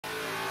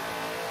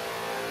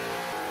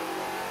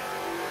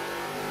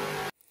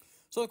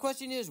So the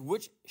question is,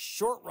 which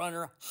short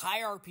runner,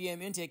 high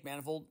RPM intake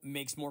manifold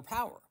makes more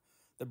power?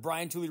 The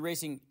BRIANT TOOLEY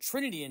Racing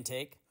Trinity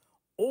intake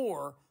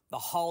or the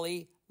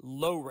Holley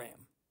low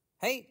ram?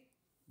 Hey,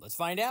 let's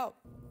find out.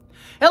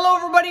 Hello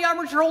everybody, I'm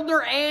Richard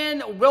Holdner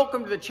and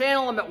welcome to the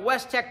channel. I'm at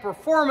West Tech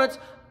Performance.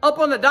 Up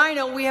on the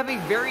dyno, we have a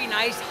very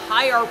nice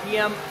high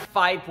RPM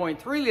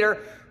 5.3 liter,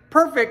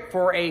 perfect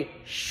for a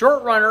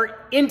short runner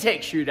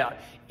intake shootout.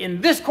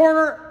 In this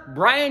corner,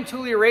 BRIANT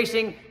TOOLEY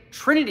Racing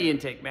Trinity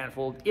intake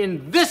manifold.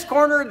 In this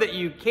corner that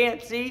you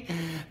can't see,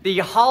 the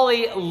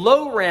Holley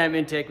low ram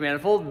intake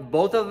manifold.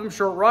 Both of them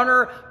short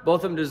runner,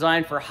 both of them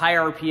designed for high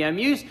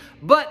RPM use,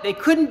 but they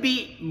couldn't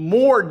be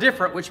more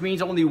different, which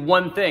means only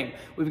one thing.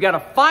 We've got to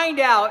find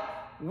out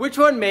which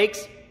one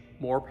makes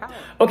more power.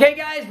 Okay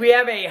guys, we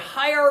have a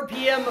high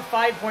RPM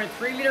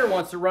 5.3 liter,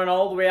 wants to run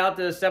all the way out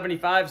to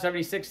 75,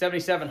 76,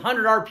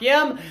 7700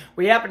 RPM.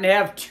 We happen to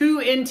have two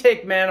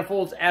intake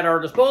manifolds at our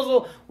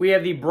disposal. We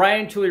have the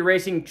BRIANT TOOLEY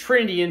Racing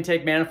Trinity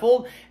intake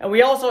manifold, and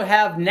we also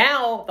have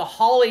now the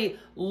Holley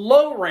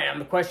low ram.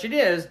 The question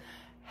is,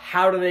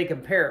 how do they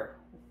compare?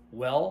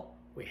 Well,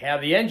 we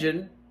have the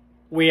engine,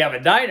 we have a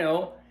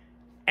dyno,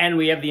 and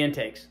we have the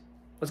intakes.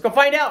 Let's go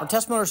find out. Our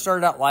test motor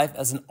started out life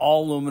as an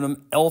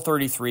all-aluminum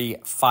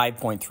L33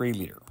 5.3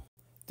 liter.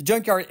 The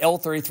Junkyard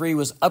L33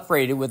 was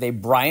upgraded with a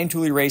BRIANT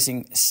TOOLEY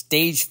Racing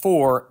Stage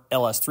 4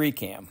 LS3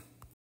 cam.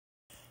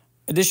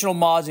 Additional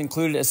mods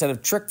included a set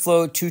of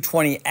TrickFlow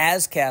 220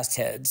 as-cast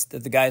heads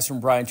that the guys from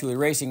BRIANT TOOLEY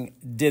Racing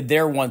did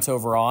their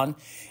once-over on,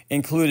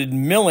 included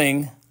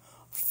milling,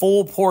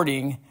 full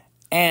porting,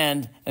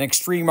 and an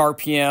extreme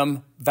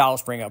RPM valve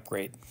spring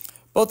upgrade.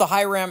 Both the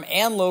high ram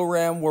and low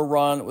ram were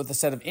run with a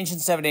set of 1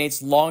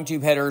 7/8" long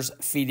tube headers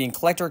feeding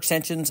collector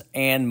extensions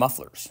and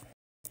mufflers.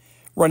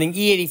 Running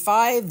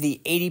E85, the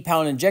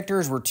 80-pound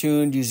injectors were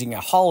tuned using a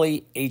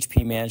Holley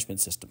HP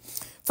management system.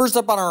 First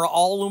up on our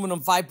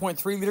all-aluminum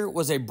 5.3 liter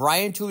was a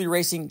BRIANT TOOLEY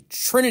Racing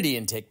Trinity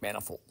intake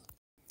manifold.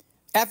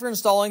 After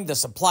installing the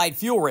supplied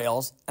fuel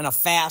rails and a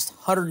fast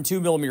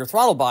 102mm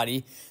throttle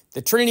body,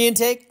 the Trinity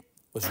intake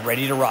was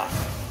ready to rock.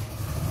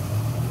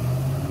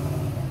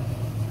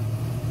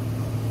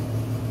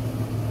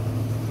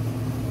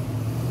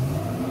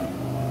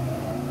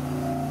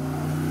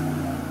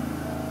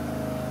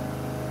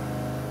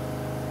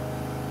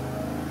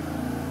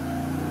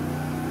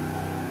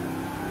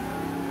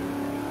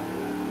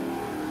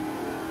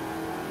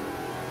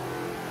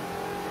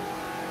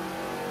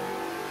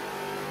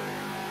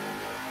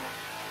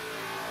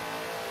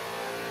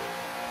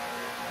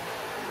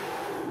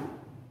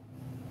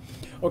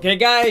 Okay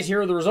guys,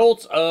 here are the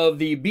results of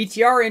the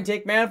BTR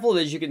intake manifold.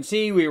 As you can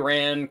see, we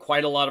ran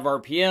quite a lot of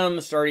RPM,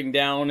 starting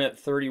down at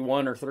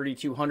 31 or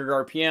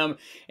 3200 RPM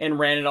and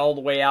ran it all the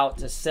way out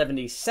to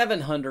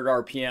 7700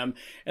 RPM.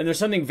 And there's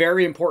something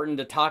very important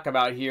to talk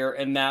about here,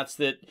 and that's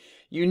that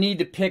you need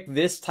to pick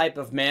this type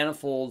of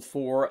manifold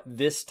for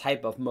this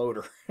type of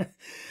motor.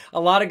 A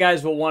lot of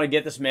guys will want to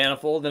get this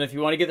manifold, and if you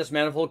want to get this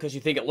manifold because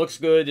you think it looks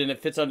good and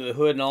it fits under the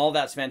hood and all,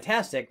 that's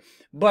fantastic.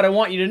 But I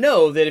want you to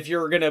know that if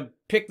you're going to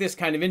pick this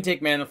kind of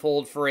intake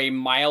manifold for a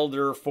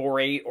milder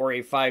 4.8 or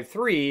a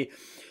 5.3,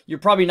 you're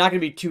probably not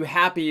going to be too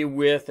happy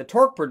with the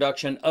torque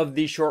production of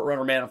these short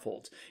runner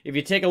manifolds. If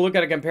you take a look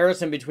at a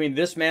comparison between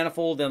this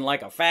manifold and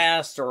like a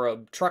Fast or a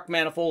truck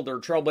manifold or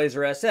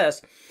Trailblazer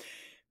SS,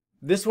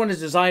 this one is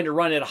designed to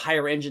run at a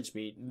higher engine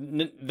speed.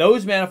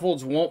 Those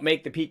manifolds won't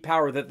make the peak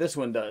power that this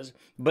one does,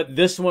 but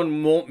this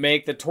one won't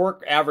make the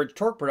average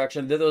torque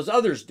production that those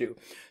others do.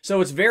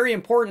 So it's very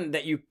important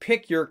that you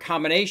pick your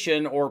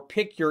combination or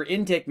pick your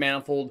intake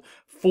manifold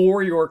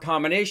for your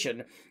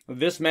combination.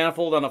 This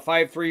manifold on a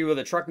 5.3 with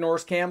a truck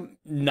Norris cam,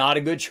 not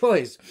a good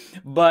choice.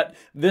 But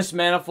this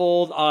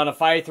manifold on a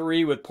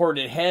 5.3 with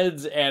ported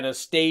heads and a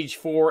Stage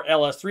 4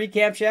 LS3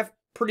 camshaft,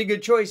 pretty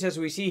good choice, as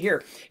we see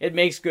here. It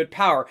makes good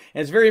power.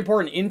 And it's very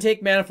important.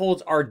 Intake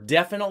manifolds are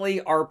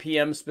definitely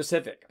RPM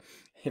specific.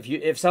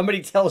 If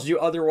somebody tells you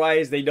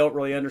otherwise, they don't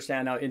really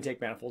understand how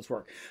intake manifolds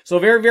work. So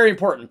very, very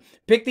important.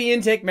 Pick the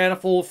intake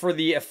manifold for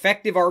the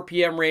effective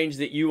RPM range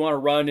that you want to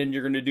run, and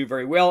you're going to do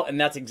very well. And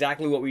that's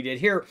exactly what we did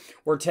here.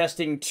 We're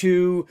testing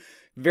two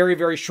very,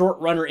 very short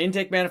runner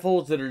intake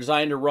manifolds that are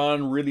designed to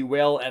run really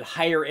well at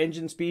higher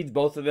engine speeds.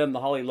 Both of them,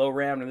 the Holley low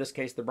ram, in this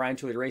case, the BRIANT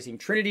TOOLEY Racing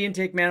Trinity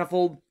intake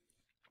manifold.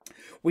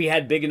 We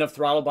had big enough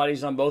throttle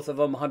bodies on both of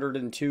them,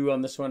 102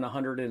 on this one,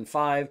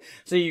 105.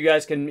 So you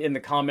guys can, in the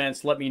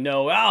comments, let me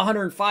know,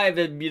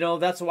 105, you know,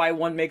 that's why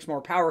one makes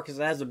more power, because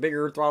it has a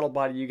bigger throttle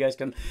body. You guys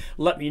can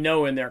let me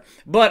know in there.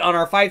 But on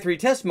our 5.3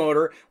 test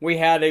motor, we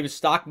had a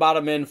stock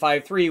bottom end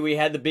 5.3. We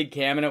had the big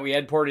cam in it. We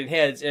had ported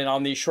heads. And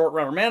on these short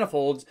runner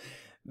manifolds,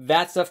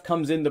 that stuff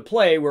comes into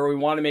play where we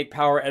want to make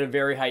power at a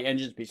very high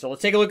engine speed. So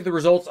let's take a look at the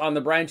results on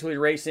the BRIANT TOOLEY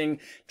Racing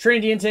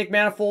Trinity intake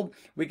manifold.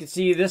 We can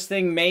see this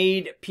thing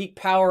made peak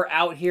power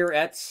out here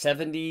at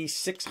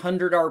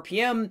 7,600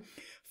 RPM,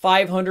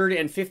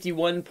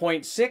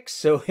 551.6.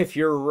 So if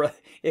you're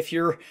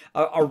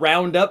a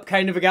roundup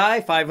kind of a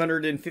guy,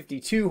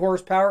 552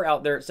 horsepower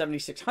out there at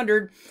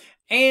 7,600,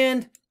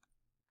 and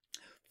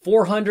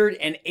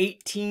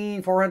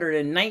 419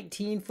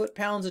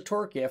 foot-pounds of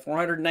torque. Yeah,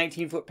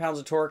 419 foot-pounds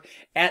of torque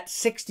at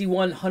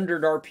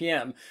 6,100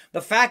 RPM.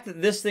 The fact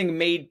that this thing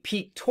made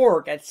peak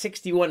torque at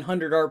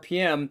 6,100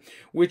 RPM,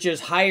 which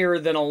is higher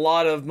than a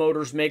lot of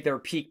motors make their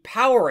peak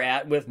power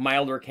at with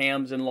milder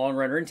cams and long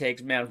runner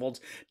intake manifolds,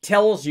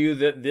 tells you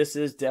that this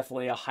is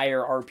definitely a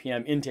higher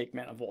RPM intake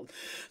manifold.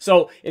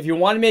 So if you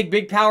want to make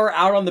big power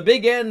out on the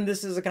big end,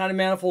 this is the kind of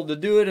manifold to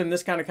do it in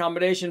this kind of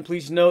combination.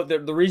 Please note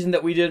that the reason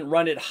that we didn't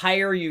run it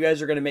higher, you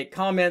guys are going to make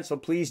comments, so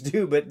please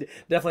do, but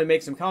definitely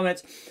make some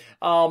comments.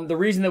 The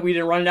reason that we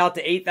didn't run it out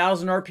to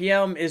 8,000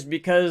 RPM is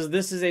because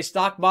this is a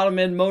stock bottom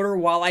end motor.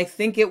 While I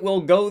think it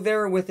will go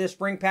there with this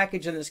spring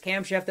package and this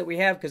camshaft that we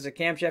have, because the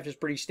camshaft is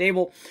pretty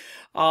stable,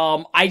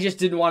 I just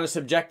didn't want to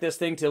subject this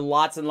thing to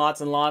lots and lots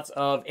and lots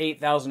of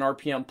 8,000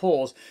 RPM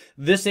pulls.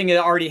 This thing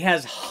already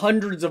has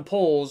hundreds of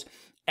pulls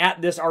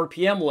at this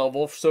RPM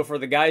level. So for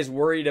the guys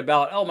worried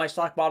about, oh, my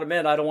stock bottom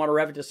end, I don't want to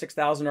rev it to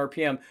 6,000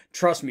 RPM.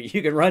 Trust me,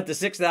 you can run it to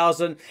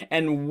 6,000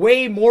 and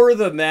way more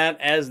than that,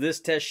 as this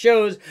test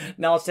shows.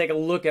 Now let's take a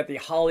look at the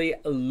Holley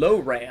low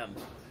ram.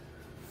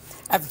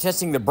 After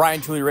testing the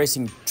BRIANT TOOLEY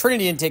Racing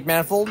Trinity intake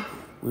manifold,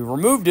 we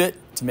removed it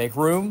to make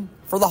room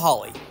for the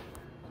Holley.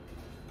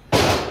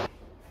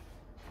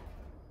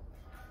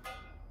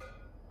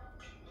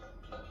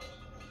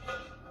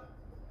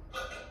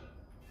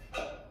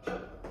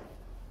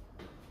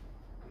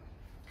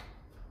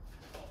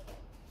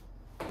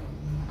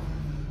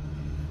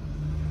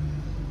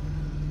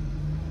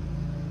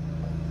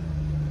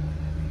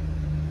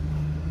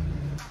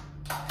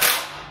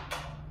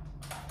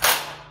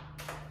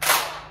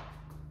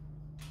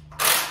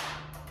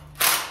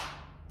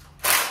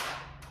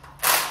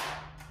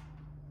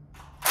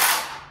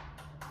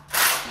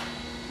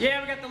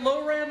 Yeah, we got the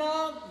low ram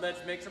on. Let's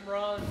make some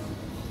runs.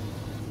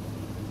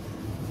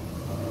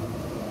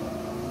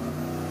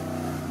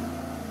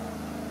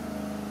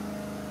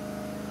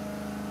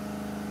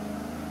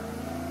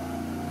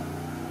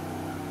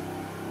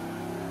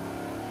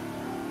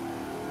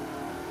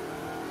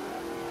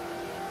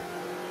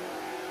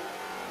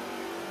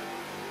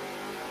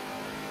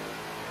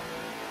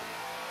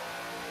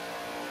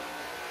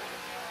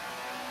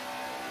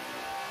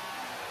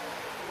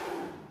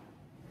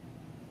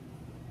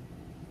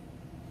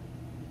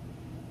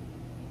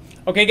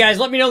 Okay, guys,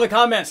 let me know in the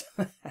comments.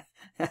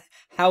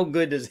 How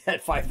good does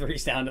that 5.3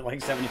 sound at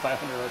like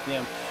 7,500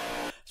 RPM?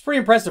 It's pretty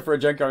impressive for a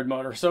junkyard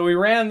motor. So we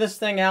ran this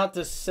thing out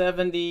to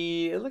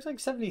 70, it looks like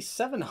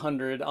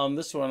 7,700 on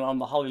this one on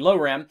the Holley low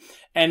ram.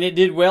 And it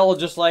did well,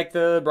 just like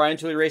the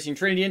BRIANT TOOLEY Racing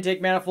Trinity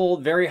intake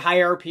manifold. Very high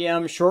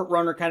RPM, short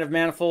runner kind of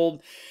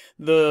manifold.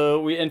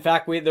 In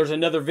fact, there's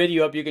another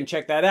video up, you can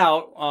check that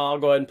out. I'll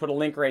go ahead and put a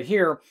link right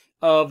here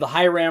of the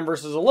high ram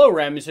versus a low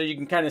ram, so you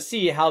can kind of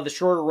see how the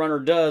shorter runner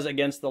does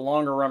against the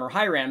longer runner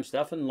high ram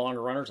stuff. And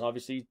longer runners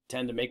obviously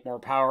tend to make more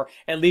power,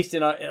 at least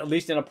in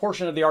a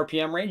portion of the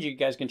RPM range. You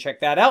guys can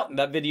check that out.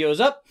 That video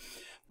is up.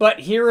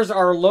 But here's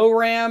our low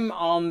ram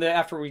on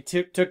after we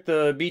took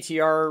the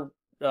Btr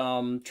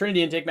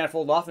Trinity intake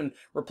manifold off and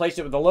replaced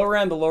it with the low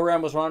ram. The low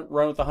ram was run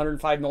with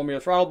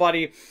 105mm throttle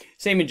body,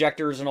 same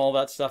injectors and all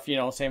that stuff, you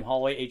know, same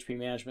Holley HP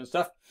management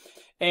stuff.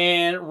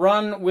 And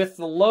run with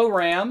the low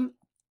ram,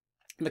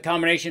 the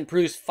combination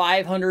produced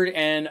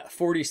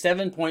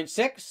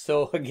 547.6.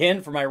 So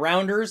again, for my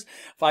rounders,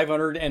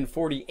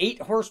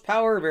 548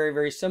 horsepower, very,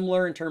 very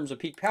similar in terms of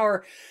peak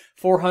power.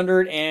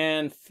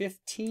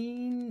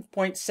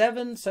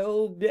 415.7.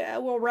 So yeah,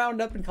 we'll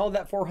round up and call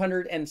that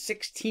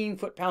 416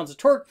 foot-pounds of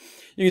torque.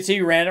 You can see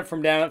we ran it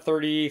from down at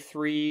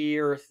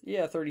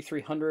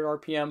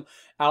 3,300 RPM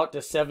out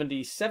to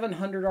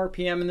 7,700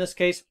 RPM in this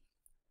case.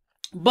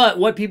 But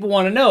what people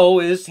want to know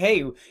is, hey,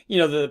 you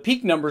know, the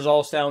peak numbers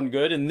all sound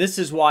good, and this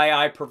is why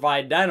I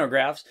provide dyno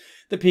graphs.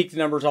 The peak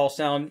numbers all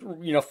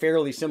sound, you know,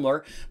 fairly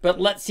similar. But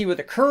let's see what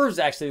the curves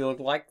actually look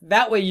like.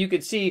 That way you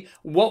could see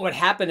what would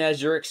happen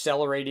as you're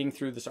accelerating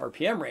through this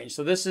RPM range.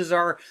 So this is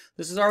our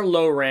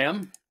low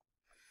ram.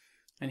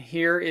 And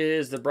here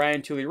is the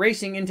BRIANT TOOLEY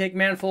Racing intake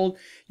manifold.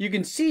 You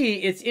can see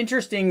it's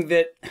interesting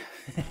that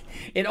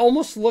it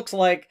almost looks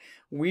like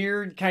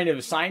weird kind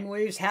of sine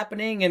waves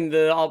happening, and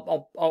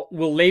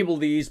we'll label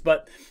these,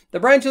 but the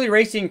BRIANT TOOLEY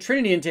Racing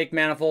Trinity intake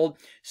manifold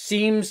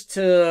seems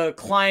to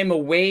climb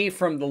away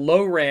from the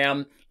low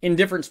ram in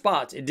different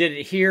spots. It did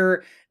it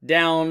here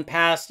down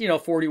past, you know,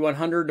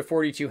 4,100 to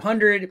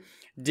 4,200,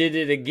 did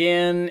it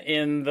again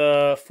in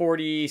the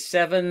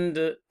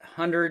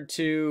 4,700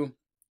 to,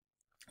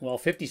 well,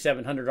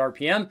 5,700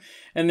 RPM,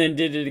 and then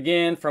did it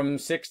again from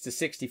 6 to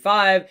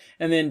 65,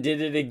 and then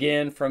did it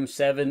again from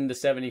 7 to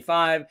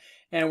 75.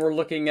 And we're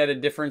looking at a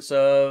difference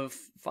of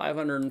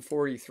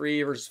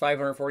 543 versus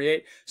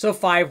 548. So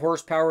 5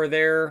 horsepower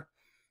there.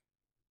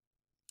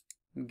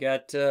 We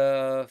got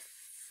 487.6,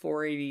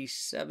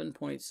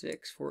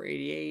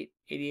 488,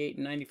 88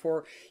 and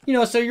 94. You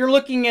know, so you're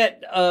looking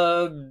at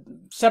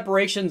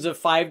separations of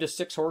 5 to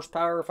 6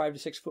 horsepower, 5 to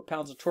 6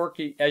 foot-pounds of torque,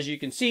 as you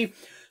can see.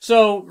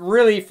 So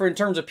really, in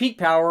terms of peak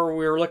power,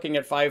 we're looking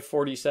at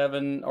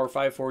 547 or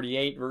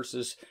 548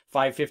 versus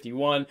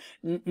 551.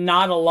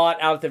 Not a lot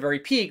out at the very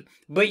peak,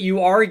 but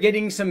you are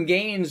getting some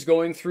gains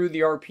going through the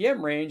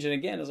RPM range. And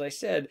again, as I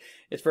said,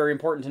 it's very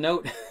important to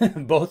note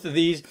both of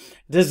these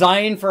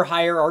designed for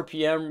higher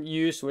RPM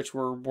use, which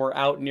we're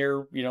out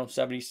near, you know,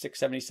 76,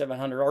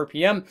 7,700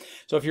 RPM.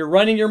 So if you're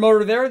running your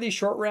motor there, these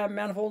short ram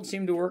manifolds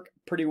seem to work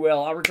pretty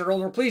well. I'll return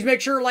over. Please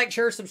make sure, like,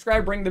 share,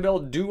 subscribe, ring the bell,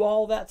 do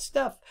all that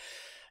stuff,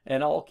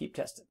 and I'll keep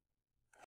testing.